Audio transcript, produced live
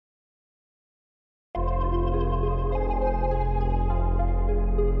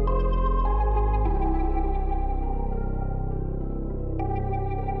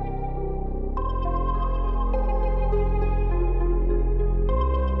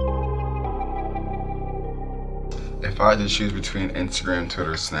If I had to choose between Instagram,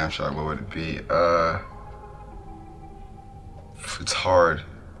 Twitter, Snapchat, what would it be? It's hard.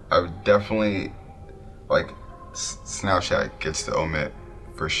 I would definitely, like, Snapchat gets to omit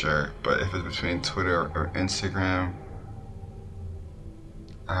for sure. But if it's between Twitter or Instagram,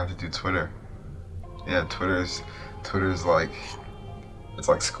 I have to do Twitter. Yeah, Twitter's like, it's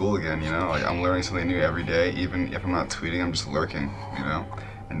like school again, you know? Like, I'm learning something new every day. Even if I'm not tweeting, I'm just lurking, you know?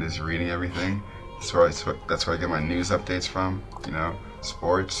 And just reading everything. That's where I get my news updates from, you know?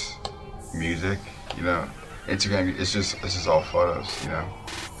 Sports, music, you know? Instagram, it's just all photos, you know?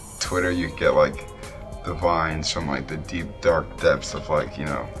 Twitter, you get like the vines from like the deep, dark depths of like, you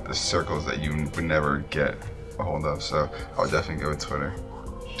know, the circles that you would never get a hold of. So I'll definitely go with Twitter.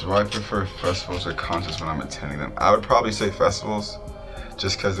 Do I prefer festivals or concerts when I'm attending them? I would probably say festivals,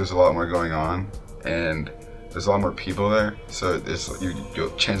 just because there's a lot more going on and there's a lot more people there. So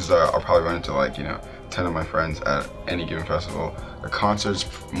chances are I'll probably run into like, you know, 10 of my friends at any given festival. A concert's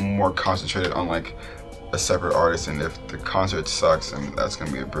more concentrated on like a separate artist, and if the concert sucks, and that's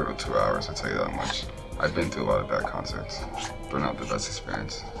gonna be a brutal 2 hours, I'll tell you that much. I've been through a lot of bad concerts, but not the best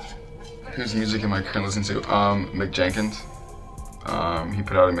experience. Whose music am I currently listening to? Mick Jenkins. He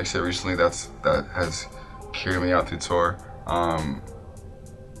put out a mixtape recently that has carried me out through tour.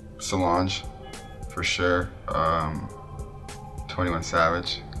 Solange, for sure. 21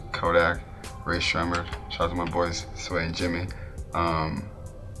 Savage, Kodak, Ray Shremmerd. Shout out to my boys Sway and Jimmy.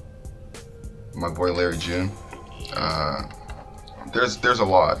 My boy Larry June. There's a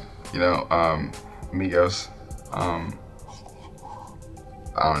lot, you know. Migos. I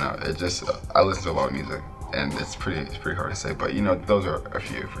don't know. I listen to a lot of music, and it's pretty hard to say. But you know, those are a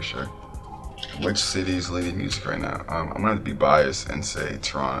few for sure. Which city is leading music right now? I'm gonna be biased and say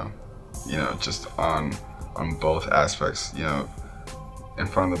Toronto. You know, just on both aspects. You know, in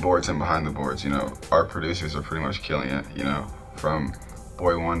front of the boards and behind the boards. You know, our producers are pretty much killing it. You know, from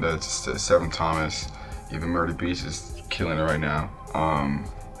Boy Wonder to Seven Thomas, even Murder Beach is killing it right now.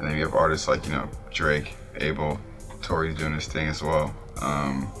 And then you have artists like, you know, Drake, Abel, Tory's doing his thing as well.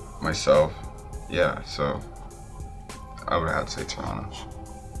 Myself, yeah, so I would have to say Toronto.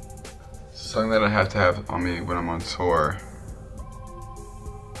 Something that I have to have on me when I'm on tour,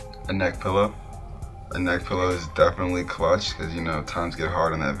 a neck pillow. A neck pillow is definitely clutch, because you know, times get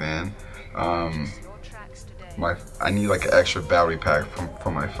hard on that van. I need like an extra battery pack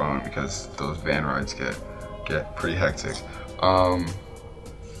from my phone, because those van rides get pretty hectic.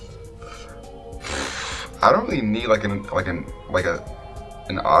 I don't really need like an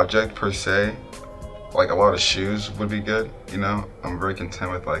object per se. Like a lot of shoes would be good, you know. I'm very content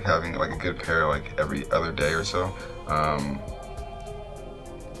with like having like a good pair like every other day or so. A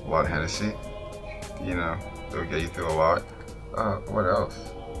lot of Hennessy, you know, it'll get you through a lot. What else?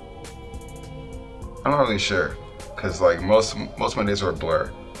 I'm not really sure, cause like most of my days are a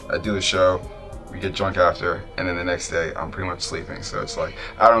blur. I do the show, we get drunk after, and then the next day I'm pretty much sleeping. So it's like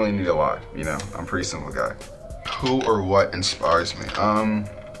I don't really need a lot, you know. I'm a pretty simple guy. Who or what inspires me?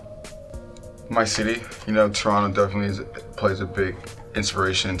 My city, you know, Toronto definitely plays a big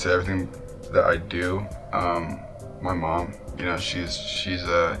inspiration to everything that I do. My mom, you know, she's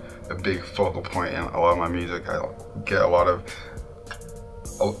a big focal point in a lot of my music. I get a lot of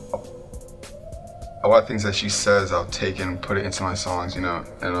things that she says I'll take and put it into my songs, you know,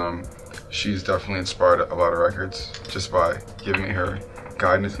 and she's definitely inspired a lot of records just by giving me her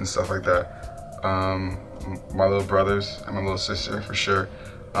guidance and stuff like that. My little brothers and my little sister for sure,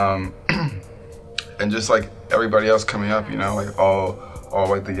 and just like everybody else coming up, you know, like all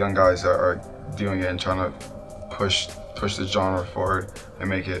like the young guys that are doing it and trying to push the genre forward and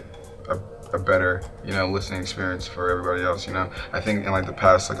make it a better, you know, listening experience for everybody else, you know. I think in like the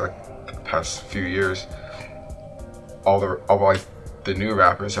past past few years, all the new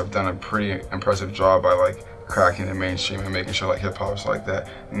rappers have done a pretty impressive job by like cracking the mainstream and making sure like hip hop's like that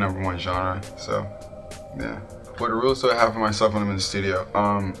 #1 genre. So yeah. What rules do I have for myself when I'm in the studio?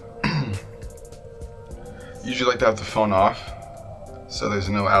 Usually like to have the phone off, so there's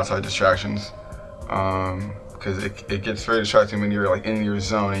no outside distractions. Because it gets very distracting when you're like in your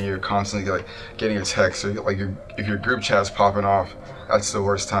zone and you're constantly like getting a text, or like if your group chat's popping off. That's the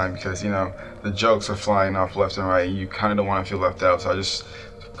worst time, because you know the jokes are flying off left and right and you kind of don't want to feel left out. So I just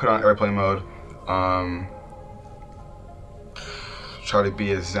put on airplane mode, try to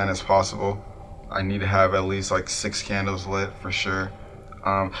be as zen as possible. I need to have at least like 6 candles lit for sure.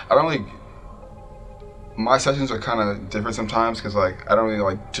 My sessions are kind of different sometimes, because like I don't really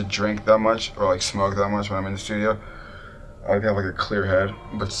like to drink that much or like smoke that much when I'm in the studio. I have like a clear head,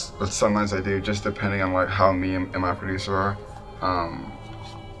 but sometimes I do, just depending on like how me and my producer are.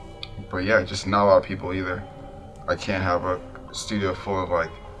 But yeah, just not a lot of people either. I can't have a studio full of like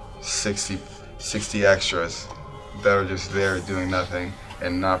 60 extras that are just there doing nothing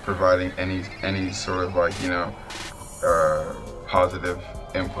and not providing any sort of like, you know, positive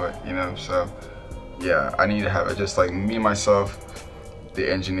input, you know. So yeah, I need to have it just like me, myself, the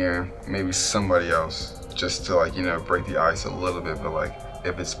engineer, maybe somebody else, just to like, you know, break the ice a little bit. But like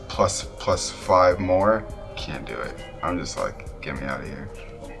if it's plus 5 more, can't do it. I'm just like, get me out of here.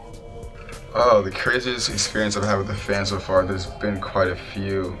 Oh, the craziest experience I've had with the fans so far, there's been quite a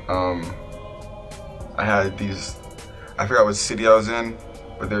few. I had these, I forgot what city I was in,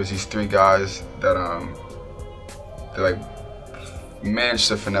 but there was these 3 guys that they like managed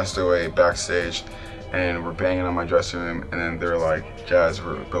to finesse their way backstage and were banging on my dressing room, and then they were like, Jazz,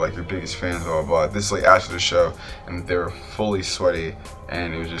 we're like your biggest fans, blah, blah, blah. This is like after the show, and they were fully sweaty,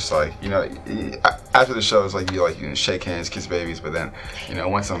 and it was just like, you know, after the show, it's like you know, shake hands, kiss babies, but then, you know,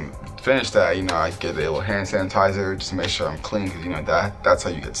 once I'm finished that, you know, I get a little hand sanitizer just to make sure I'm clean, because, you know, that's how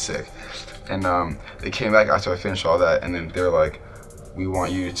you get sick. And they came back after I finished all that, and then they were like, we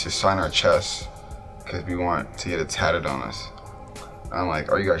want you to sign our chests, because we want to get it tatted on us. And I'm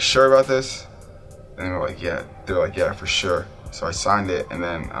like, are you guys sure about this? And they were like, yeah. They're like, yeah, for sure. So I signed it, and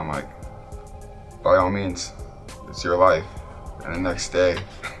then I'm like, by all means, it's your life. And the next day,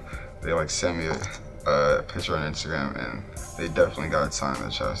 they like sent me a picture on Instagram, and they definitely got it signed on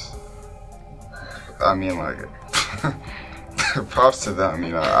the chest. I mean, like, props to them.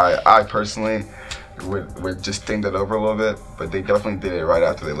 You know, I personally would just think that over a little bit, but they definitely did it right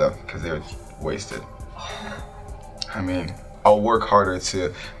after they left because they were wasted. I mean, I'll work harder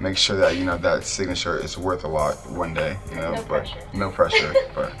to make sure that, you know, that signature is worth a lot one day, you know, no pressure,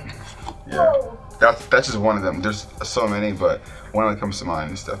 but yeah, that's just one of them. There's so many, but one that comes to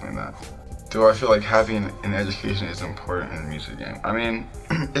mind is definitely that. Do I feel like having an education is important in the music game? I mean,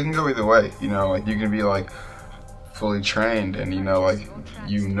 it can go either way, you know, like you can be like fully trained and, you know, like,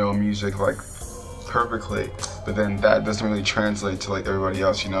 you know music like perfectly, but then that doesn't really translate to like everybody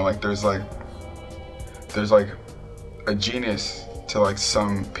else, you know, like there's like a genius to like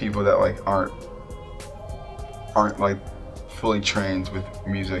some people that like aren't like fully trained with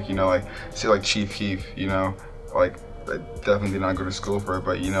music, you know, like say like Chief Keef, you know, like I definitely did not go to school for it,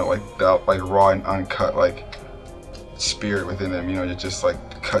 but you know, like that like raw and uncut like spirit within them, you know, just like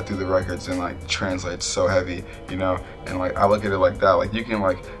cut through the records and like translate so heavy, you know. And like I look at it like that, like you can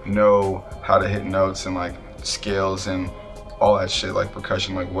like know how to hit notes and like scales and all that shit, like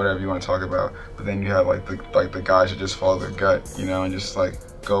percussion, like whatever you want to talk about, but then you have like the guys that just follow their gut, you know, and just like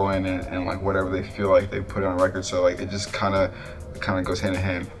go in and like whatever they feel like they put it on record. So like it just kind of goes hand in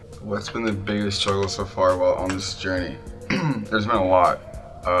hand. What's been the biggest struggle so far while on this journey? There's been a lot.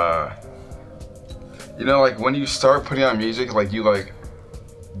 You know, like when you start putting out music, like you like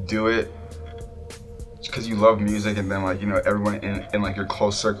do it because you love music, and then like, you know, everyone in like your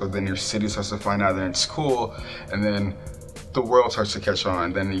close circle, then your city starts to find out, then it's cool, and then the world starts to catch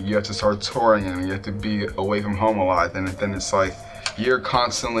on, then you have to start touring and you have to be away from home a lot, and then it's like you're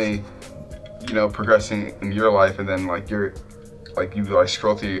constantly, you know, progressing in your life, and then like you like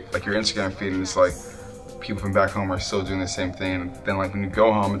scroll through like your Instagram feed and it's like people from back home are still doing the same thing, and then like when you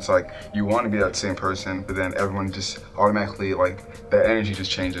go home it's like you want to be that same person, but then everyone just automatically, like that energy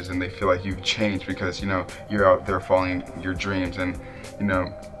just changes and they feel like you've changed because, you know, you're out there following your dreams, and you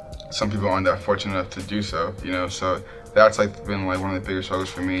know, some people aren't that fortunate enough to do so, you know. So that's like been like one of the biggest struggles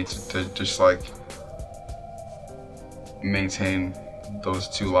for me to just like maintain those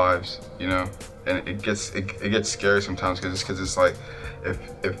 2 lives, you know. And it gets scary sometimes because it's like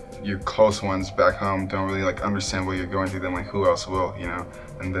if your close ones back home don't really like understand what you're going through, then like who else will, you know.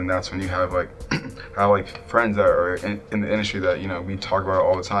 And then that's when you have like friends that are in the industry that, you know, we talk about it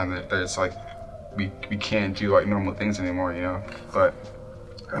all the time, that it's like we can't do like normal things anymore, you know. But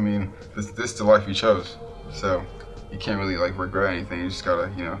I mean, this is the life we chose, so you can't really like regret anything. You just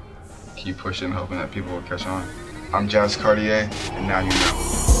gotta, you know, keep pushing, hoping that people will catch on. I'm Jazz Cartier, and now you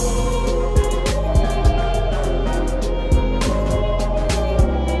know.